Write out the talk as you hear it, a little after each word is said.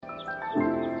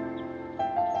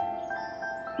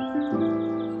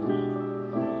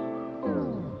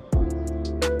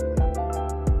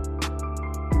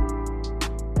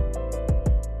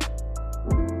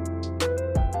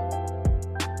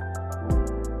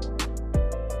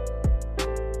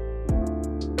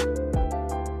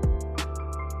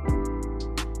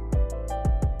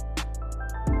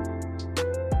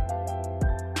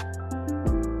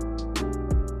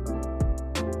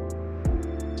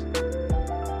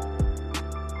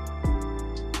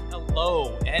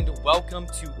Hello and welcome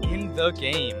to In the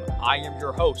Game. I am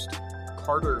your host,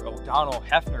 Carter O'Donnell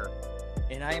Hefner,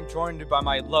 and I am joined by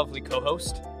my lovely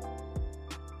co-host.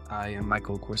 I am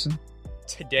Michael Corson.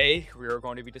 Today, we are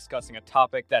going to be discussing a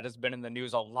topic that has been in the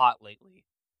news a lot lately,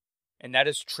 and that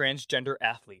is transgender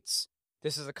athletes.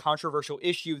 This is a controversial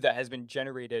issue that has been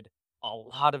generated a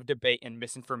lot of debate and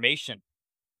misinformation.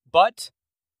 But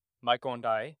Michael and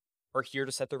I are here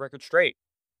to set the record straight.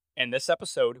 In this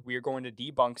episode, we are going to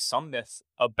debunk some myths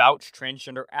about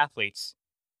transgender athletes,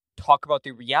 talk about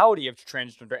the reality of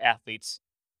transgender athletes,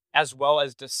 as well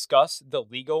as discuss the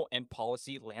legal and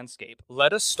policy landscape.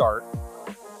 Let us start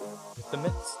with the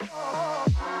myths.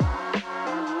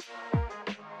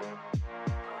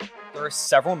 There are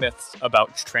several myths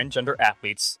about transgender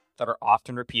athletes that are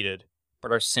often repeated,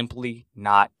 but are simply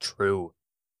not true.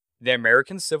 The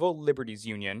American Civil Liberties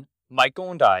Union,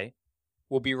 Michael and I,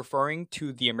 will be referring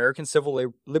to the American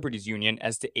Civil Liberties Union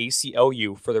as the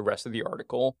ACLU for the rest of the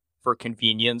article for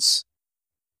convenience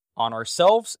on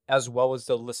ourselves as well as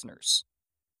the listeners.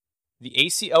 The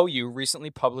ACLU recently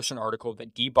published an article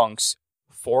that debunks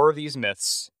 4 of these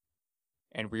myths,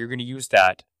 and we're going to use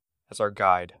that as our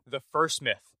guide. The first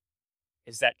myth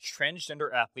is that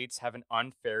transgender athletes have an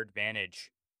unfair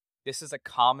advantage. This is a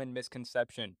common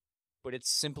misconception, but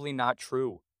it's simply not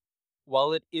true.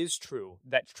 While it is true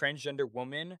that transgender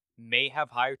women may have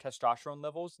higher testosterone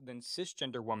levels than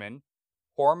cisgender women,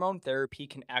 hormone therapy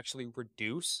can actually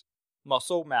reduce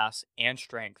muscle mass and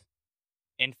strength.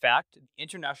 In fact, the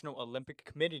International Olympic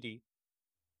Committee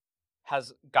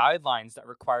has guidelines that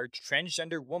require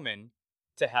transgender women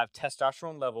to have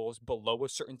testosterone levels below a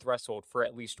certain threshold for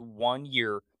at least 1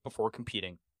 year before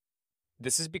competing.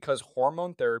 This is because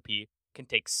hormone therapy can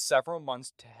take several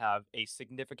months to have a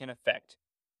significant effect.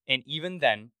 And even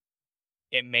then,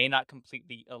 it may not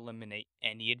completely eliminate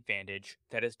any advantage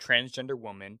that a transgender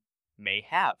woman may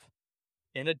have.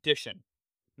 In addition,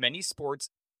 many sports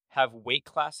have weight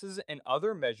classes and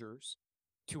other measures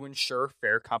to ensure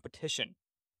fair competition.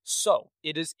 So,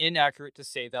 it is inaccurate to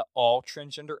say that all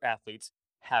transgender athletes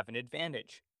have an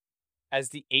advantage. As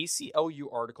the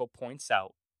ACLU article points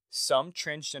out, some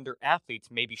transgender athletes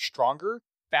may be stronger,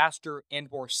 faster,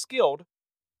 and more skilled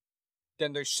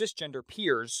than their cisgender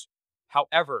peers.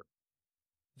 However,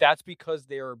 that's because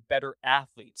they are better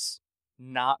athletes,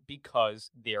 not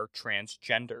because they are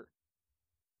transgender.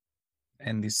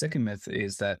 And the second myth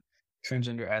is that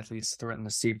transgender athletes threaten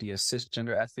the safety of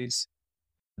cisgender athletes.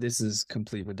 This is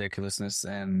complete ridiculousness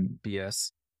and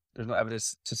BS. There's no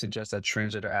evidence to suggest that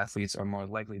transgender athletes are more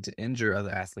likely to injure other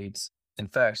athletes. In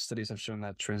fact, studies have shown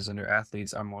that transgender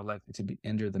athletes are more likely to be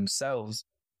injured themselves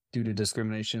due to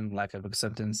discrimination, lack of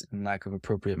acceptance, and lack of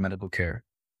appropriate medical care.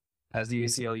 As the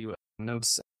ACLU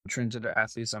notes, transgender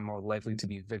athletes are more likely to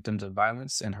be victims of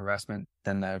violence and harassment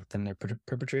than their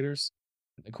perpetrators.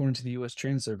 According to the U.S.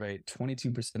 Trans Survey,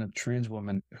 22% of trans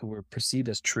women who were perceived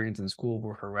as trans in school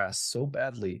were harassed so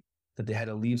badly that they had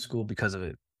to leave school because of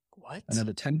it. What?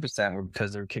 Another 10% were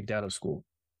because they were kicked out of school.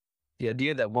 The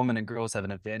idea that women and girls have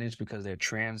an advantage because they're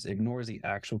trans ignores the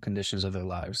actual conditions of their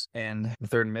lives. And the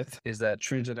third myth is that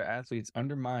transgender athletes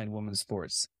undermine women's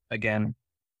sports. Again,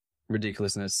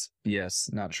 ridiculousness,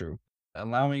 BS, not true.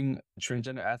 Allowing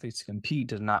transgender athletes to compete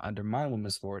does not undermine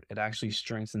women's sport. It actually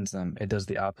strengthens them. It does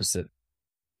the opposite.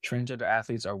 Transgender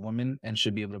athletes are women and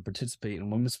should be able to participate in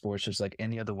women's sports just like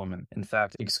any other woman. In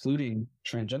fact, excluding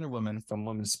transgender women from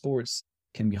women's sports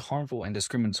can be harmful and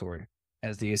discriminatory.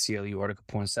 As the ACLU article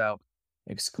points out,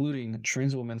 excluding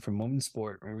trans women from women's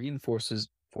sport reinforces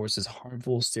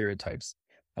harmful stereotypes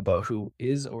about who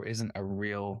is or isn't a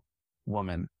real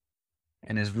woman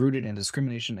and is rooted in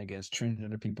discrimination against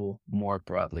transgender people more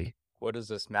broadly. What is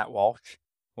this, Matt Walsh?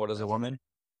 What is a woman?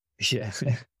 Yeah,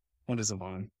 what is a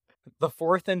woman? The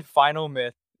fourth and final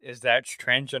myth is that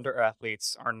transgender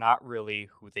athletes are not really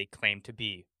who they claim to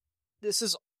be. This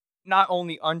is not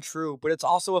only untrue, but it's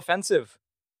also offensive.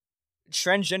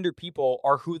 Transgender people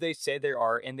are who they say they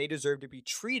are, and they deserve to be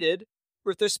treated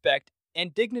with respect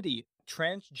and dignity.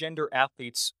 Transgender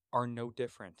athletes are no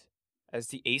different. As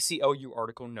the ACLU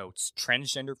article notes,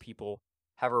 transgender people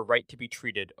have a right to be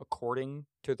treated according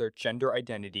to their gender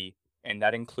identity, and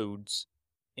that includes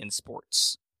in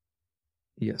sports.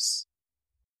 Yes.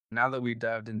 Now that we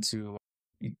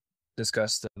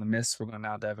discussed the myths, we're going to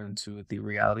now dive into the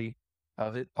reality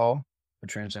of it all for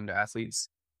transgender athletes.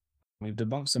 We've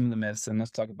debunked some of the myths, and let's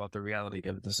talk about the reality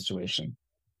of the situation.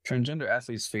 Transgender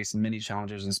athletes face many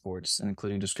challenges in sports,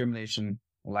 including discrimination,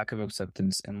 lack of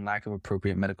acceptance, and lack of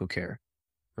appropriate medical care.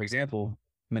 For example,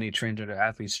 many transgender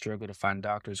athletes struggle to find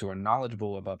doctors who are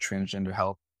knowledgeable about transgender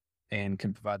health and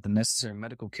can provide the necessary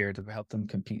medical care to help them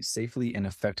compete safely and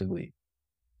effectively.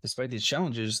 Despite these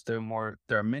challenges, there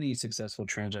are many successful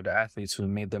transgender athletes who have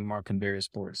made their mark in various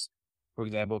sports. For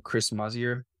example, Chris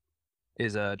Mazier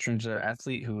is a transgender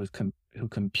athlete who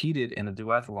competed in the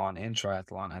duathlon and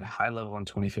triathlon at a high level in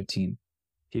 2015.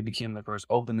 He became the first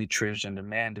openly transgender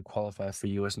man to qualify for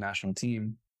U.S. national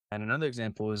team. And another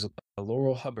example is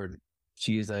Laurel Hubbard.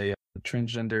 She is a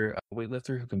transgender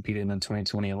weightlifter who competed in the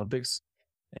 2020 Olympics.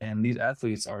 And these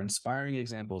athletes are inspiring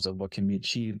examples of what can be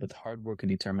achieved with hard work and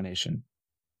determination.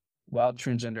 While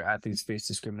transgender athletes face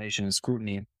discrimination and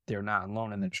scrutiny, they are not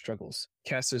alone in their struggles.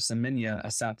 Caster Semenya,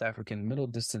 a South African middle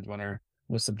distance runner,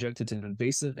 was subjected to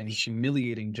invasive and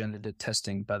humiliating gender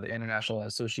testing by the International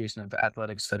Association of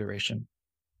Athletics Federation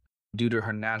due to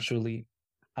her naturally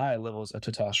high levels of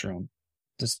testosterone.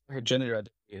 Despite her gender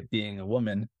identity of being a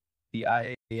woman, the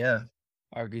IAAF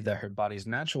argued that her body's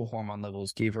natural hormone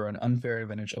levels gave her an unfair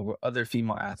advantage over other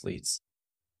female athletes.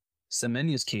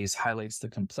 Semenya's case highlights the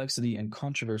complexity and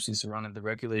controversy surrounding the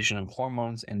regulation of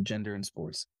hormones and gender in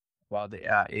sports. While the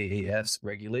IAAF's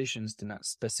regulations do not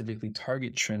specifically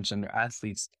target transgender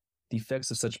athletes, the effects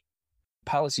of such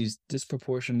policies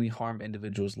disproportionately harm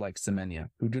individuals like Semenya,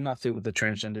 who do not fit with the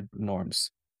transgender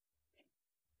norms.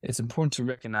 It's important to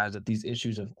recognize that these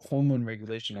issues of hormone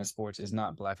regulation in sports is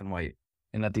not black and white,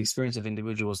 and that the experience of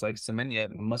individuals like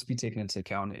Semenya must be taken into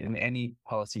account in any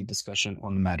policy discussion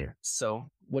on the matter. So,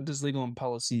 what does legal and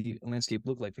policy landscape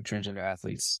look like for transgender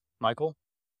athletes? Michael,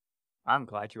 I'm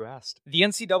glad you asked. The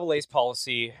NCAA's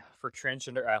policy for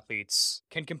transgender athletes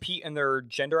can compete in their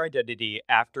gender identity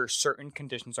after certain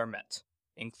conditions are met,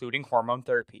 including hormone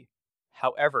therapy.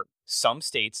 However, some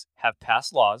states have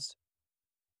passed laws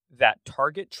that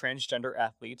target transgender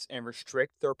athletes and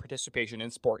restrict their participation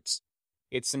in sports.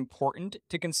 It's important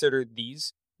to consider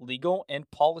these legal and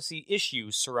policy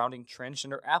issues surrounding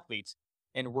transgender athletes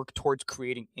and work towards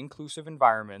creating inclusive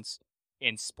environments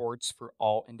in sports for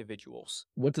all individuals.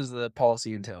 What does the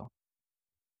policy entail?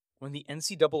 When the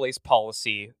NCAA's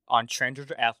policy on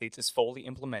transgender athletes is fully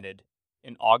implemented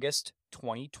in August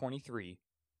 2023,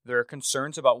 there are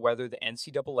concerns about whether the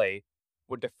NCAA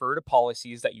would defer to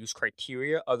policies that use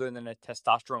criteria other than a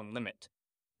testosterone limit.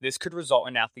 This could result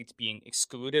in athletes being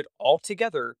excluded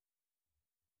altogether,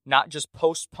 not just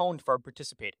postponed from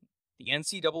participating. The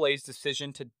NCAA's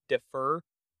decision to defer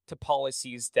to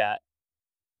policies that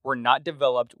were not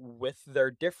developed with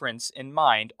their difference in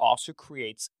mind also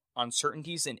creates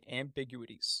uncertainties and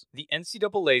ambiguities. The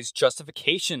NCAA's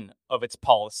justification of its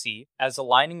policy as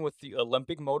aligning with the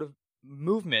Olympic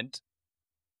movement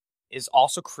is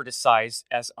also criticized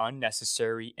as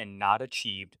unnecessary and not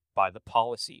achieved by the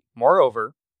policy.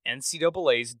 Moreover,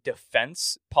 NCAA's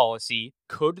defense policy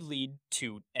could lead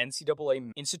to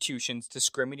NCAA institutions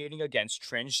discriminating against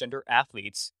transgender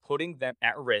athletes, putting them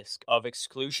at risk of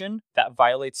exclusion that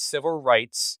violates civil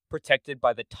rights protected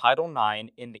by the Title IX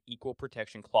in the Equal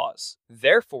Protection Clause.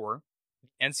 Therefore, the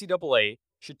NCAA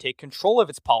should take control of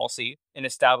its policy and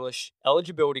establish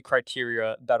eligibility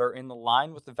criteria that are in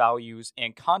line with the values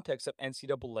and context of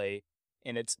NCAA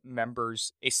and its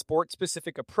members. A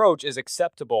sport-specific approach is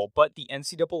acceptable, but the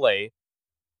NCAA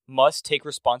must take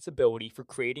responsibility for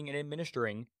creating and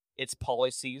administering its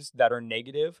policies that are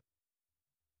negative,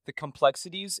 the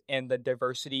complexities and the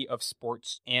diversity of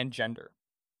sports and gender.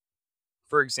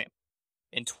 For example,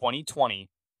 in 2020,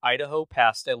 Idaho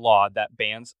passed a law that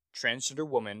bans transgender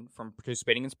women from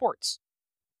participating in sports.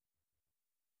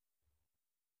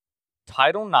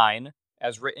 Title IX,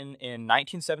 as written in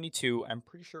 1972, I'm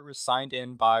pretty sure it was signed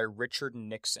in by Richard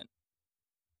Nixon,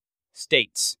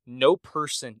 states, "No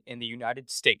person in the United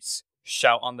States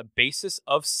shall on the basis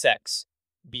of sex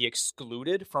be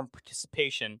excluded from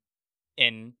participation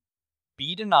in,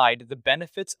 be denied the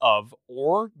benefits of,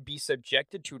 or be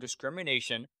subjected to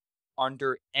discrimination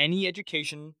under any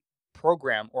education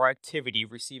program or activity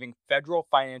receiving federal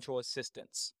financial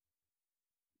assistance."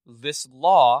 This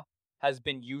law has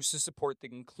been used to support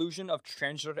the inclusion of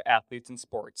transgender athletes in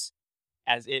sports,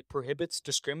 as it prohibits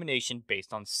discrimination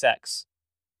based on sex,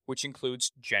 which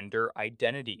includes gender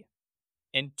identity.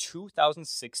 In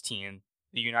 2016,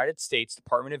 the United States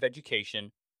Department of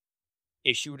Education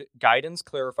issued guidance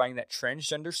clarifying that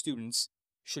transgender students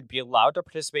should be allowed to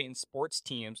participate in sports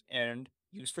teams and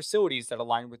use facilities that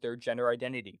align with their gender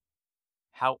identity.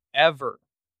 However,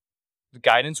 the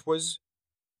guidance was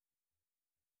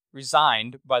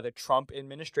resigned by the Trump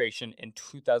administration in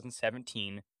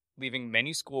 2017, leaving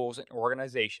many schools and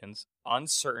organizations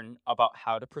uncertain about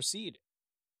how to proceed.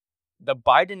 The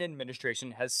Biden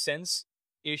administration has since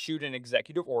issued an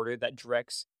executive order that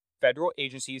directs federal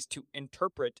agencies to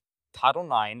interpret Title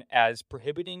IX as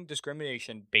prohibiting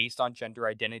discrimination based on gender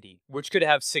identity, which could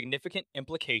have significant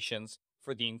implications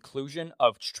for the inclusion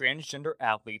of transgender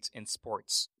athletes in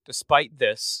sports. Despite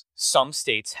this, some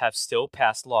states have still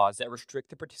passed laws that restrict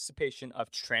the participation of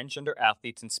transgender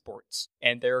athletes in sports,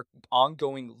 and there are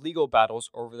ongoing legal battles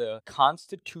over the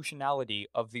constitutionality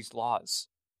of these laws.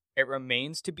 It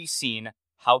remains to be seen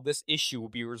how this issue will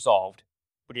be resolved,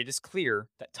 but it is clear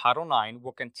that Title IX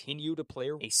will continue to play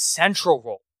a central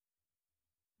role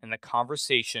in the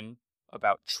conversation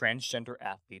about transgender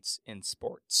athletes in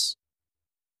sports.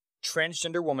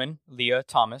 Transgender woman Leah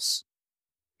Thomas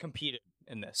competed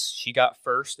in this. She got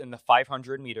first in the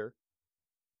 500 meter.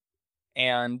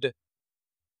 And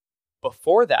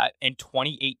before that, in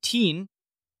 2018,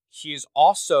 she is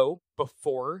also,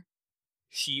 before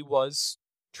she was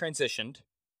transitioned,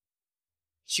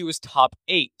 she was top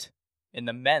 8 in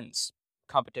the men's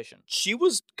competition. She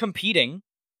was competing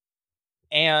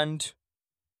and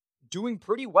doing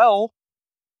pretty well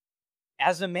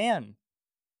as a man.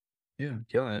 Yeah,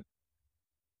 killing it.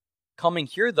 Coming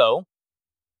here, though,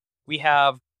 we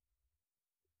have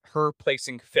her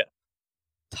placing 5th.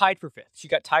 Tied for 5th. She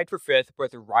got tied for 5th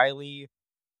with Riley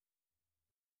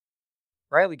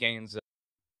Gaines.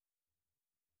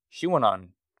 She went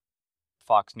on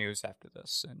Fox News after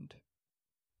this, and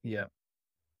Yeah,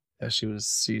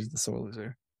 she's the sore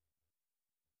loser.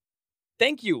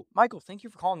 Thank you, Michael. Thank you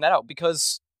for calling that out,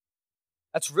 because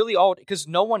that's really all. Because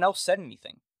no one else said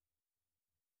anything.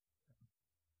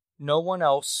 No one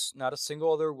else, not a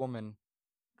single other woman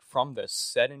from this,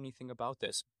 said anything about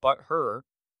this but her,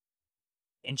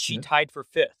 and she tied for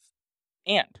 5th.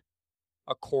 And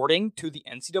according to the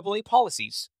NCAA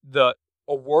policies, the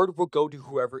award will go to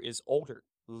whoever is older.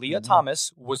 Leah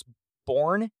Thomas was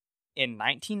born in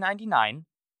 1999,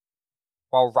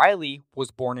 while Riley was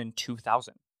born in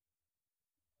 2000.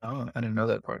 Oh, I didn't know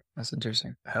that part. That's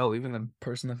interesting. Hell, even the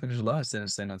person that finished last didn't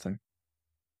say nothing.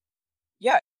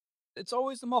 Yeah, it's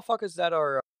always the motherfuckers that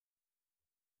are...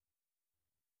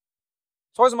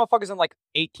 It's always the motherfuckers in, like,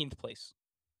 18th place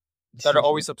that are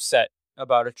always upset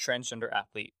about a transgender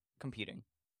athlete competing.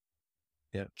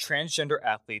 Yeah. Transgender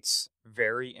athletes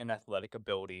vary in athletic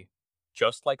ability,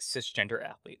 just like cisgender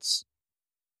athletes.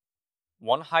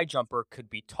 One high jumper could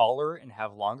be taller and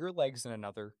have longer legs than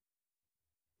another,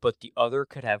 but the other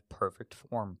could have perfect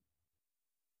form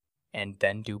and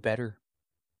then do better.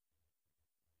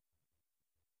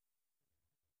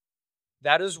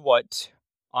 That is what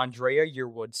Andrea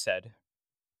Yearwood said.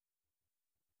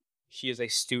 She is a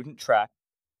student track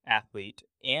athlete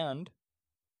and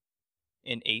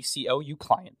an ACLU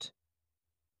client.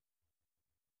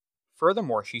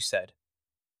 Furthermore, she said,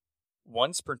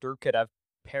 one sprinter could have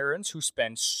parents who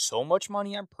spend so much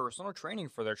money on personal training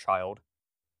for their child,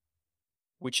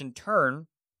 which in turn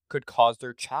could cause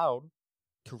their child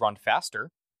to run faster.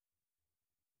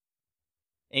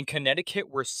 In Connecticut,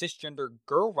 where cisgender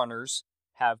girl runners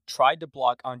have tried to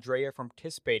block Andrea from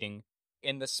participating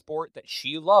in the sport that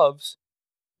she loves,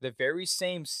 the very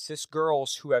same cis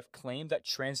girls who have claimed that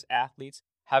trans athletes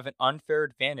have an unfair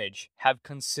advantage have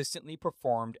consistently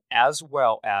performed as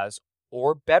well as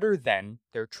or better than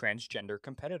their transgender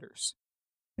competitors.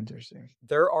 Interesting.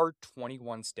 There are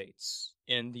 21 states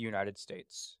in the United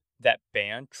States that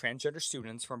ban transgender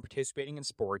students from participating in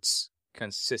sports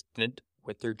consistent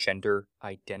with their gender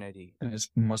identity. And it's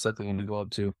most likely going to go up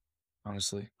too,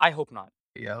 honestly. I hope not.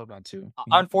 Yeah, I hope not too.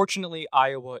 Unfortunately,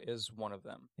 Iowa is one of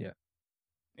them. Yeah.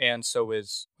 And so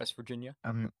is West Virginia.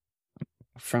 I'm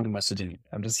from West Virginia.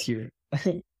 I'm just here.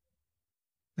 But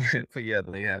yeah,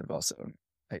 they have also.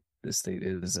 This state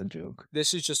is a joke.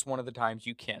 This is just one of the times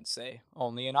you can't say,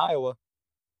 only in Iowa.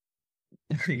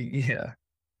 Yeah,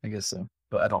 I guess so.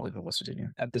 But I don't live in West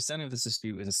Virginia. At the center of this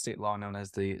dispute is a state law known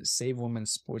as the Save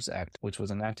Women's Sports Act, which was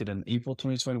enacted in April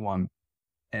 2021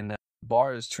 and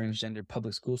bars transgender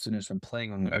public school students from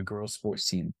playing on a girls' sports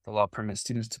team. The law permits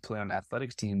students to play on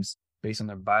athletics teams based on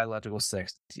their biological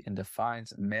sex and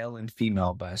defines male and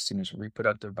female by a student's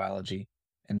reproductive biology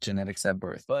and genetics at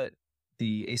birth. But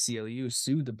the ACLU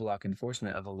sued to block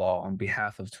enforcement of the law on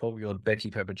behalf of 12-year-old Becky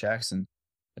Pepper Jackson,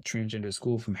 a transgender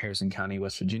school from Harrison County,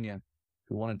 West Virginia,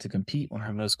 who wanted to compete on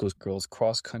her middle school girls'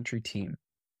 cross-country team.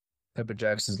 Pepper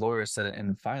Jackson's lawyer said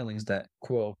in filings that,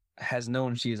 quote, has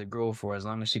known she is a girl for as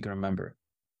long as she can remember,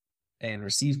 and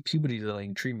received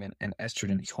puberty-delaying treatment and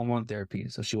estrogen hormone therapy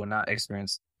so she will not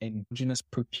experience androgynous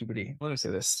puberty. Let me say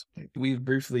this. We've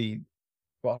briefly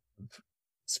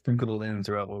sprinkled it in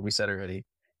throughout what we said already,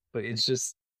 but it's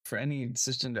just, for any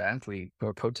cisgender athlete who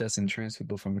are protesting trans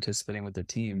people from participating with their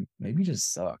team, maybe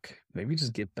just suck. Maybe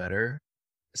just get better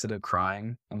instead of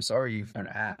crying. I'm sorry you're an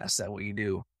ass at what you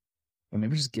do, Or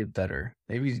maybe just get better.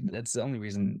 Maybe that's the only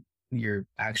reason you're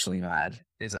actually mad.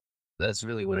 Is that's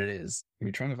really what it is.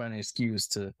 You're trying to find an excuse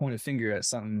to point a finger at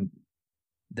something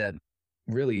that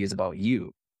really is about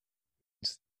you.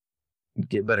 Just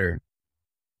get better.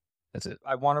 That's it.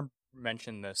 I want to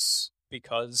mention this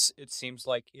because it seems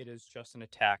like it is just an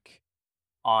attack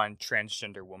on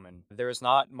transgender women. There is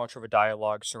not much of a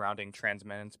dialogue surrounding trans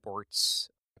men in sports.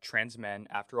 Trans men,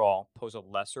 after all, pose a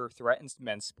lesser threat in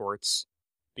men's sports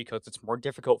because it's more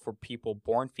difficult for people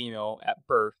born female at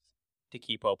birth to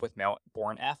keep up with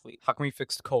male-born athletes. How can we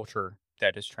fix the culture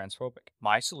that is transphobic?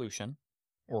 My solution,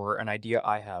 or an idea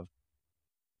I have,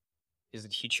 is to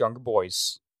teach younger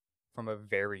boys from a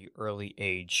very early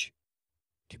age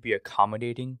to be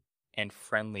accommodating and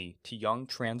friendly to young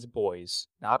trans boys.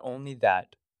 Not only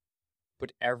that,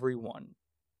 but everyone.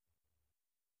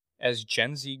 As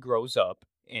Gen Z grows up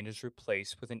and is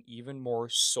replaced with an even more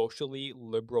socially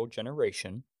liberal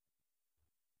generation,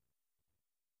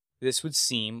 this would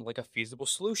seem like a feasible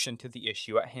solution to the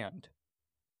issue at hand.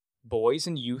 Boys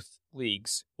in youth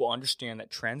leagues will understand that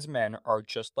trans men are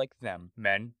just like them,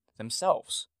 men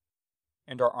themselves,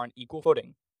 and are on equal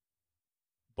footing,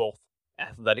 both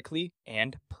athletically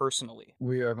and personally.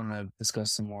 We are going to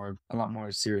discuss a lot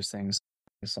more serious things.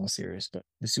 It's all serious, but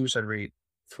the suicide rate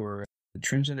for the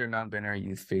transgender non-binary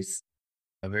youth face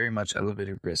a very much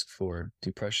elevated risk for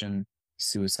depression,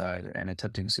 suicide, and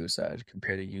attempting suicide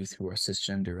compared to youth who are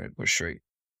cisgender or straight.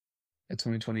 A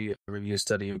 2020 review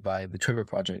study by the Trevor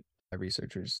Project by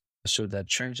researchers showed that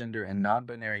transgender and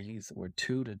non-binary youth were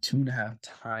 2 to 2.5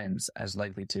 times as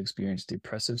likely to experience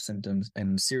depressive symptoms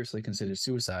and seriously consider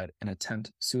suicide and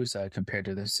attempt suicide compared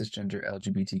to their cisgender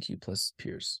LGBTQ plus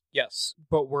peers. Yes,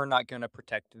 but we're not going to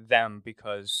protect them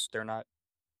because they're not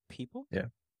people? Yeah.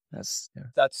 That's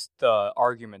the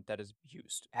argument that is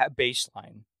used. At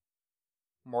baseline,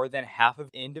 more than half of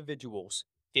individuals,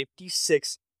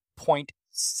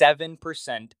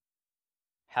 56.7%,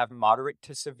 have moderate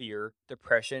to severe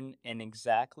depression, and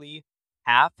exactly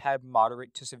half have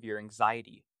moderate to severe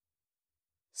anxiety.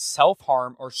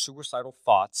 Self-harm or suicidal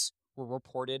thoughts were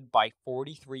reported by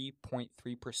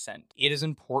 43.3%. It is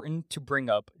important to bring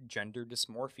up gender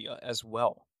dysmorphia as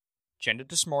well. Gender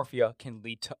dysmorphia can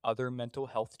lead to other mental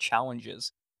health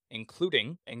challenges,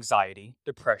 including anxiety,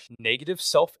 depression, negative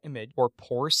self-image or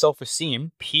poor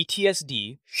self-esteem,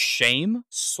 PTSD, shame,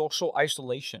 social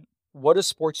isolation. What do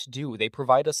sports do? They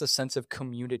provide us a sense of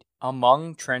community.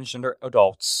 Among transgender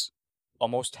adults,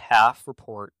 almost half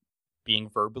report being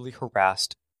verbally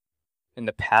harassed in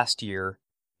the past year,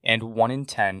 and 1 in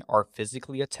 10 are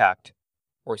physically attacked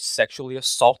or sexually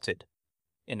assaulted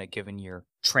in a given year.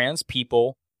 Trans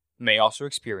people may also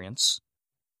experience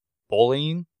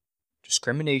bullying,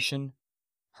 discrimination,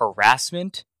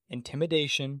 harassment,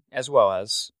 intimidation, as well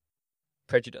as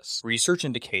prejudice. Research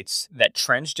indicates that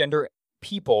transgender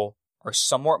people are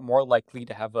somewhat more likely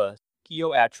to have a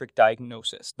psychiatric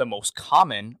diagnosis. The most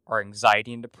common are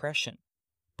anxiety and depression,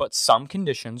 but some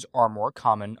conditions are more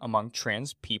common among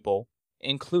trans people,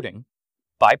 including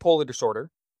bipolar disorder,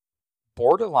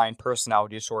 borderline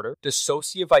personality disorder,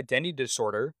 dissociative identity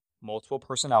disorder, multiple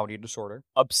personality disorder,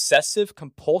 obsessive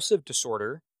compulsive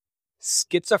disorder,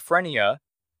 schizophrenia,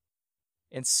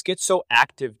 and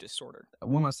schizoactive disorder.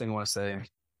 One last thing I want to say.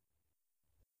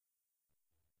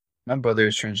 My brother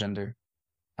is transgender.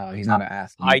 He's not an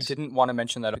athlete. I didn't want to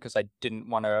mention that because I didn't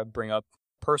want to bring up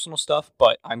personal stuff,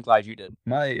 but I'm glad you did.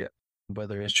 My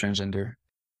brother is transgender.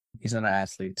 He's not an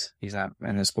athlete. He's not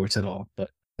in the sports at all, but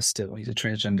still, he's a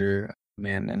transgender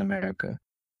man in America.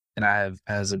 And I have,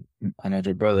 as an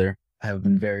older brother, I have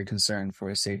been very concerned for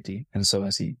his safety. And so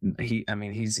as we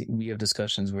have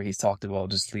discussions where he's talked about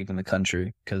just leaving the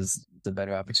country because it's a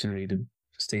better opportunity to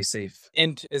stay safe.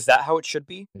 And is that how it should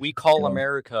be? We call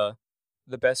America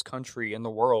the best country in the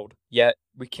world, yet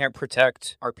we can't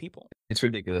protect our people. It's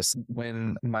ridiculous.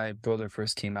 When my brother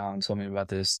first came out and told me about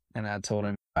this, and I told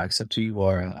him, I accept who you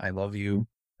are, I love you,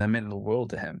 that meant the world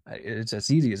to him. It's as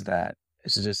easy as that.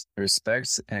 It's to just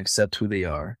respect and accept who they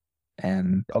are.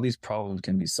 And all these problems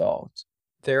can be solved.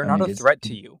 They're not a threat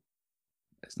to you.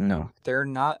 No. They're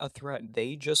not a threat.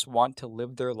 They just want to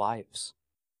live their lives.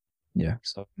 Yeah.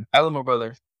 So I love my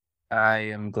brother. I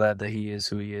am glad that he is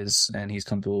who he is and he's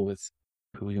comfortable with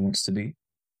who he wants to be.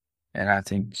 And I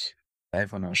think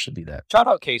everyone else should be that. Shout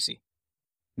out Casey.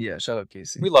 Yeah, shout out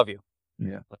Casey. We love you.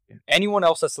 Yeah, love you. Anyone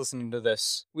else that's listening to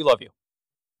this, we love you.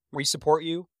 We support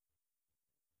you.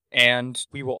 And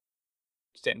we will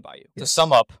stand by you. Yes. To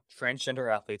sum up,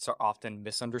 transgender athletes are often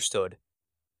misunderstood,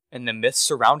 and the myths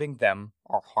surrounding them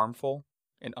are harmful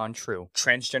and untrue.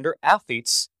 Transgender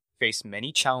athletes face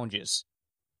many challenges,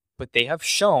 but they have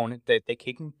shown that they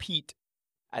can compete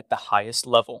at the highest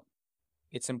level.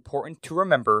 It's important to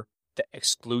remember that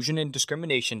exclusion and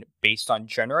discrimination based on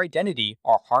gender identity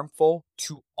are harmful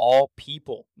to all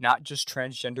people, not just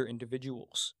transgender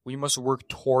individuals. We must work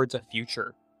towards a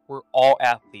future where all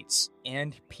athletes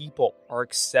and people are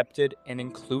accepted and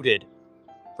included,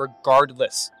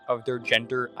 regardless of their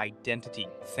gender identity.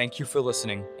 Thank you for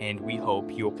listening, and we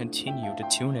hope you will continue to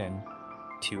tune in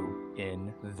to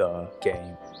In the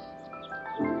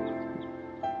Game.